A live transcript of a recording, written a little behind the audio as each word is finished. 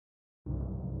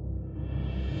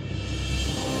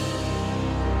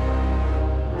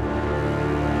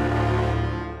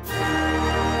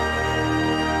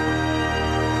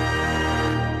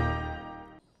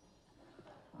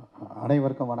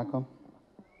அனைவருக்கும் வணக்கம்.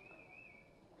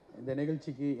 இந்த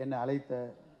நிகழ்ச்சிக்கு என்னை அழைத்த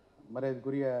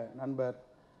மரியாதைக்குரிய நண்பர்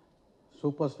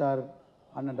சூப்பர் ஸ்டார்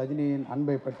அண்ணன் ரஜினியின்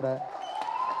அன்பை பெற்ற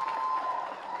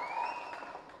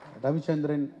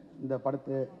ரவிச்சந்திரன் இந்த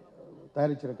படத்தை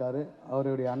தயாரிச்சிருக்காரு.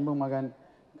 அவருடைய அன்பு மகன்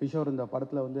கிஷோர் இந்த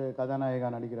படத்தில் வந்து கதாநாயகா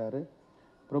நடிக்கிறாரு.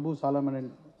 பிரபு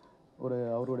சாலமனின்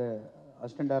அவருடைய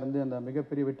அசிஸ்டண்டாக இருந்து அந்த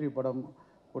மிகப்பெரிய வெற்றி படம்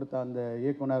கொடுத்த அந்த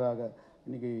இயக்குனராக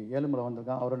இன்றைக்கி ஏழுமலை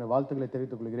வந்திருக்கான். அவருடைய வாழ்த்துக்களை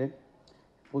தெரிவித்துக் கொள்கிறேன்.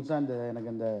 புதுசாக எனக்கு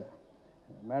இந்த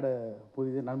மேடை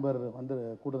புதிய நண்பர் வந்து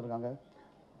கூட்டிருக்காங்க.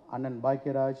 அண்ணன்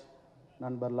பாக்கியராஜ்,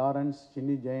 நண்பர் லாரன்ஸ்,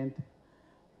 சின்னி ஜெயந்த்,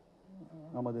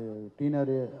 நமது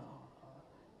டீனர்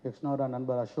எக்ஸ்னோரா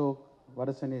நண்பர் அசோக்,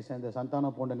 வடசென்னையை சேர்ந்த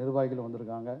சந்தானம் போன்ற நிர்வாகிகள்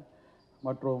வந்திருக்காங்க.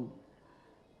 மற்றும்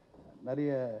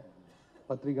நிறைய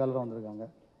பத்திரிகையாளரும் வந்திருக்காங்க.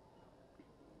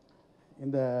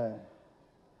 இந்த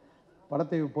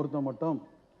படத்தை பொறுத்த மட்டும்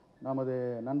நமது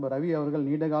நண்பர் ரவி அவர்கள்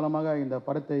நீண்ட காலமாக இந்த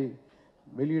படத்தை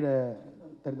வெளியிட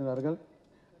தெரிந்தார்கள்.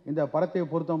 இந்த படத்தை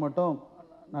பொறுத்த மட்டும்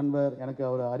நண்பர் எனக்கு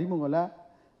அவர் அறிமுகம் இல்லை.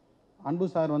 அன்பு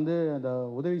சார் வந்து அந்த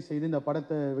உதவி செய்து இந்த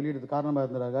படத்தை வெளியிடுறதுக்கு காரணமாக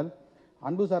இருந்தார்கள்.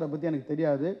 அன்பு சாரை பற்றி எனக்கு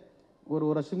தெரியாது. ஒரு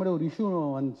வருஷம் முன்னாடி ஒரு இஷ்யூ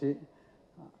வந்துச்சு.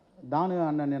 தானு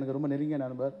அண்ணன் எனக்கு ரொம்ப நெருங்கிய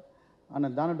நண்பர்.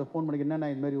 அண்ணன் தானுகிட்ட ஃபோன் பண்ணி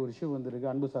என்னென்ன இதுமாரி ஒரு இஷ்யூ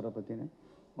வந்துருக்கு அன்பு சாரை பற்றின்னு.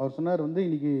 அவர் சொன்னார் வந்து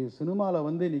இன்றைக்கி சினிமாவில்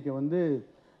வந்து இன்றைக்கி வந்து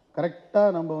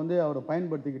கரெக்டாக நம்ம வந்து அவரை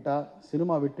பயன்படுத்திக்கிட்டால்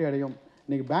சினிமா வெற்றி அடையும்.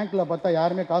 இன்றைக்கி பேங்க்கில் பார்த்தா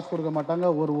யாருமே காசு கொடுக்க மாட்டாங்க.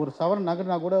 ஒரு சவரன்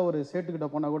நகர்னா கூட ஒரு சேட்டுக்கிட்ட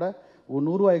போனால் கூட ஒரு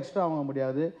 100 ரூபா எக்ஸ்ட்ரா வாங்க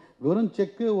முடியாது. வெறும்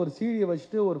செக்கு ஒரு சீடியை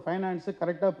வச்சுட்டு ஒரு ஃபைனான்ஸு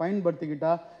கரெக்டாக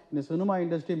பயன்படுத்திக்கிட்டால் இந்த சினிமா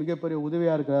இண்டஸ்ட்ரி மிகப்பெரிய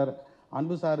உதவியாக இருக்கிறார்.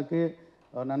 அன்பு சாருக்கு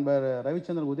நண்பர்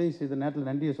ரவிச்சந்திரன் உதவி செய்த நேரத்தில்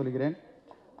நன்றியை சொல்கிறேன்.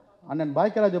 அண்ணன்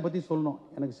பாக்கியராஜை பற்றி சொல்லணும்.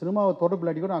 எனக்கு சினிமாவை தொடர்பு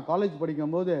இல்லாட்டி கூட நான் காலேஜ்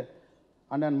படிக்கும்போது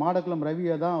அண்ணன் மாடக்குளம்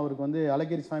ரவியை தான் அவருக்கு வந்து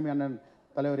அழகிரி சாமி அண்ணன்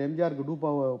தலைவர் எம்ஜிஆருக்கு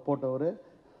டூப்பாவை போட்டவர்.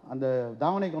 அந்த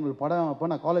தாவணை கவுண்டல் படம் அப்போ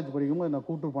நான் காலேஜ் படிக்கும்போது என்னை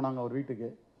கூப்பிட்டு போனாங்க அவர் வீட்டுக்கு.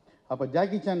 அப்போ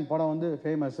ஜாக்கி சான் படம் வந்து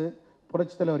ஃபேமஸ்ஸு.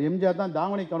 புரட்சி தலைவர் எம்ஜிஆர் தான்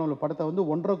தாவணை கவுண்டல் படத்தை வந்து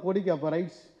 1.5 கோடிக்கு அப்போ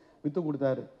ரைட்ஸ் விற்று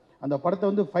கொடுத்தாரு. அந்த படத்தை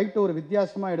வந்து ஃபைட்டு ஒரு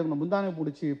வித்தியாசமாக எடுக்கணும். முந்தானை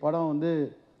பிடிச்சி படம்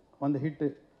வந்து ஹிட்டு.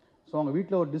 ஸோ அவங்க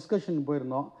வீட்டில் ஒரு டிஸ்கஷன்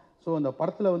போயிருந்தோம். ஸோ அந்த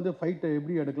படத்தில் வந்து ஃபைட்டை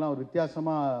எப்படி எடுக்கலாம் ஒரு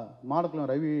வித்தியாசமாக மாடக்குளம்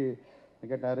ரவி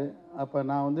கேட்டார். அப்போ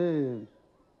நான் வந்து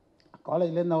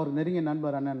காலேஜ்லேருந்து அவர் நெருங்கிய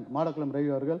நண்பர் அண்ணன் மாடக்குளம்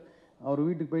ரவி அவர்கள் அவர்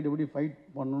வீட்டுக்கு போயிட்டு எப்படி ஃபைட்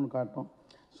பண்ணணும்னு காட்டோம்.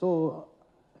 ஸோ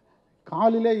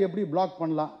காலிலே எப்படி பிளாக்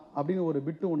பண்ணலாம் அப்படின்னு ஒரு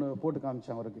பிட்டு ஒன்று போட்டு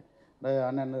காமிச்சேன் அவருக்கு.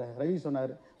 அண்ணன் ரவி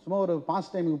சொன்னார். சும்மா ஒரு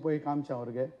பாஸ்ட் டைமுக்கு போய் காமிச்சேன்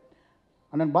அவருக்கு.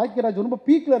 அண்ணன் பாக்கியராஜ் ரொம்ப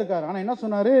பீக்கில் இருக்கார். ஆனால் என்ன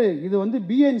சொன்னார், இது வந்து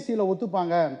பிஎன்சியில்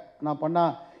ஒத்துப்பாங்க நான்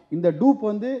பண்ணால், இந்த டூப்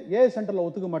வந்து ஏ சென்டரில்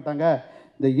ஒத்துக்க மாட்டாங்க,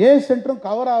 இந்த ஏ சென்டரும்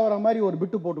கவர் ஆகிற மாதிரி ஒரு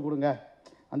பிட்டு போட்டு கொடுங்க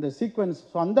அந்த சீக்வன்ஸ்.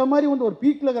 ஸோ அந்த மாதிரி வந்து ஒரு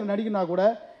பீக்கில் இருக்கிற நடிகனா கூட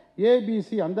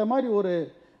ஏபிசி அந்த மாதிரி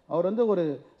அவர் வந்து ஒரு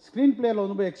ஸ்க்ரீன் பிளேயரில்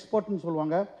வந்து எக்ஸ்பர்ட்னு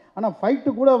சொல்லுவாங்க. ஆனால் ஃபைட்டு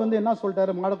கூட வந்து என்ன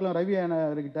சொல்லிட்டாரு மாடக்குளம் ரவி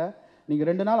கிட்ட, நீங்கள்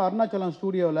 2 நாள் அருணாச்சலம்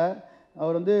ஸ்டூடியோவில்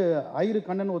அவர் வந்து ஐரு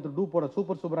கண்ணன் ஒருத்தர் டூப்போட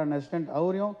சூப்பரான அசிஸ்டன்ட்,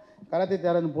 அவரையும் கராத்தே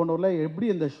தேரன் போன்றவரில் எப்படி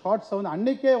இந்த ஷார்ட்ஸை வந்து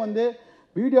அன்றைக்கே வந்து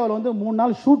வீடியோவில் வந்து 3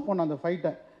 நாள் ஷூட் பண்ணோம். அந்த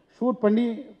ஃபைட்டை ஷூட் பண்ணி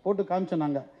போட்டு காமிச்சோம்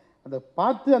நாங்கள். அதை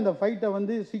பார்த்து அந்த ஃபைட்டை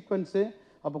வந்து சீக்வன்ஸு.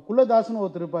 அப்போ குலதாஸ்னு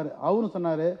ஒருத்தர் இருப்பார். அவரும்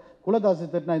சொன்னார், குலதாஸ்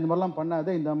திட்டினா இந்த மாதிரிலாம்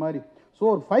பண்ணாதே இந்த மாதிரி. ஸோ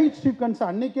ஒரு ஃபைட் சீக்வன்ஸ்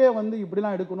அன்றைக்கே வந்து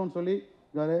இப்படிலாம் எடுக்கணும்னு சொல்லி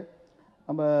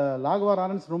நம்ம லாகவா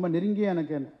லாரன்ஸ் ரொம்ப நெருங்கிய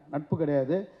எனக்கு நட்பு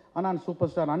கிடையாது. ஆனால் சூப்பர்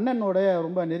ஸ்டார் அண்ணனோட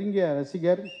ரொம்ப நெருங்கிய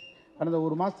ரசிகர். கடந்த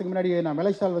ஒரு மாதத்துக்கு முன்னாடி நான்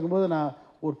மலேசியாவில் இருக்கும்போது நான்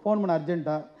ஒரு ஃபோன் பண்ண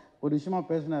அர்ஜென்ட்டாக ஒரு விஷயமா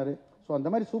பேசினார். ஸோ அந்த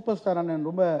மாதிரி சூப்பர் ஸ்டார் அண்ணன்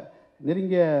ரொம்ப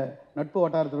நெருங்கிய நட்பு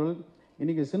வட்டாரத்தில்.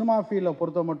 இன்றைக்கி சினிமா ஃபீல்டில்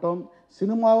பொறுத்த மட்டும்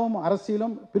சினிமாவும்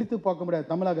அரசியலும் பிரித்து பார்க்க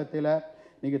முடியாது. தமிழகத்தில்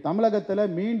இன்றைக்கி தமிழகத்தில்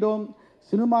மீண்டும்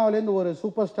சினிமாவிலேருந்து ஒரு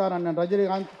சூப்பர் ஸ்டார் அண்ணன்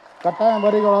ரஜினிகாந்த் கட்டாயம்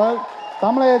வருகிறார்.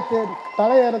 தமிழகத்தின்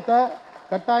தலையரத்தை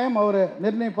கட்டாயம் அவர்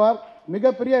நிர்ணயிப்பார்.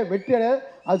 மிகப்பெரிய வெற்றியடை.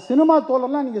 அது சினிமா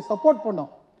தோழர்லாம் நீங்கள் சப்போர்ட் பண்ணோம்.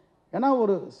 ஏன்னா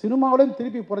ஒரு சினிமாவிலையும்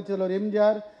திருப்பி புரட்சி தலைவர்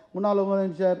எம்ஜிஆர், முன்னாள்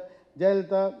முதலமைச்சர்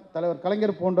ஜெயலலிதா, தலைவர்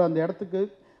கலைஞர் போன்ற அந்த இடத்துக்கு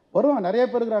வருவாங்க. நிறைய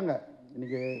பேர் இருக்கிறாங்க.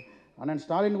 இன்றைக்கி அண்ணன்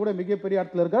ஸ்டாலின் கூட மிகப்பெரிய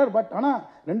இடத்துல இருக்கார். பட் ஆனால்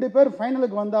 2 பேர்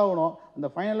ஃபைனலுக்கு வந்தாகணும். அந்த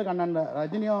ஃபைனலுக்கு அண்ணன்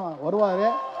ரஜினியும் வருவார்.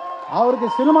 அவருக்கு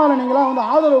சினிமாவில் நீங்களாம் வந்து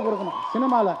ஆதரவு கொடுக்கணும்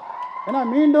சினிமாவில். ஏன்னா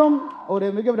மீண்டும் ஒரு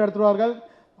மிகப்பெரிய எடுத்துருவார்கள்.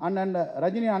 அண்ணன்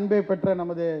ரஜினி அன்பை பெற்ற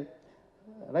நமது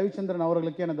ரவிச்சந்திரன்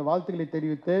அவர்களுக்கு எனது வாழ்த்துக்களை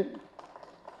தெரிவித்து,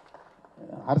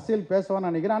 அரசியல் பேசுவான்னு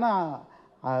நினைக்கிறேன்.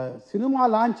 ஆனால் சினிமா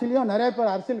லான்ச்சிலையும் நிறைய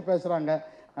பேர் அரசியல் பேசுகிறாங்க.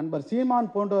 நண்பர்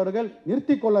சீமான் போன்றவர்கள்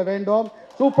நிறுத்தி கொள்ள வேண்டும்.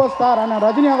 சூப்பர் ஸ்டார் அண்ணன்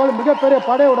ரஜினி அவர்கள் மிகப்பெரிய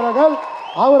படையுடர்கள்.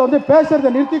 அவர் வந்து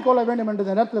பேசுறதை நிறுத்தி கொள்ள வேண்டும் என்ற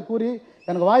நேரத்தில் கூறி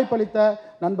எனக்கு வாய்ப்பளித்த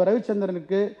நண்பர்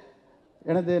ரவிச்சந்திரனுக்கு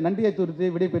எனது நன்றியை குறித்து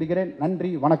விடைபெறுகிறேன்.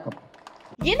 நன்றி, வணக்கம்.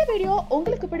 இந்த வீடியோ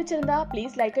உங்களுக்கு பிடிச்சிருந்தா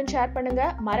ப்ளீஸ் லைக் அண்ட் ஷேர் பண்ணுங்க.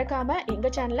 மறக்காம எங்க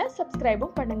சேனலை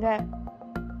சப்ஸ்கிரைபும் பண்ணுங்க.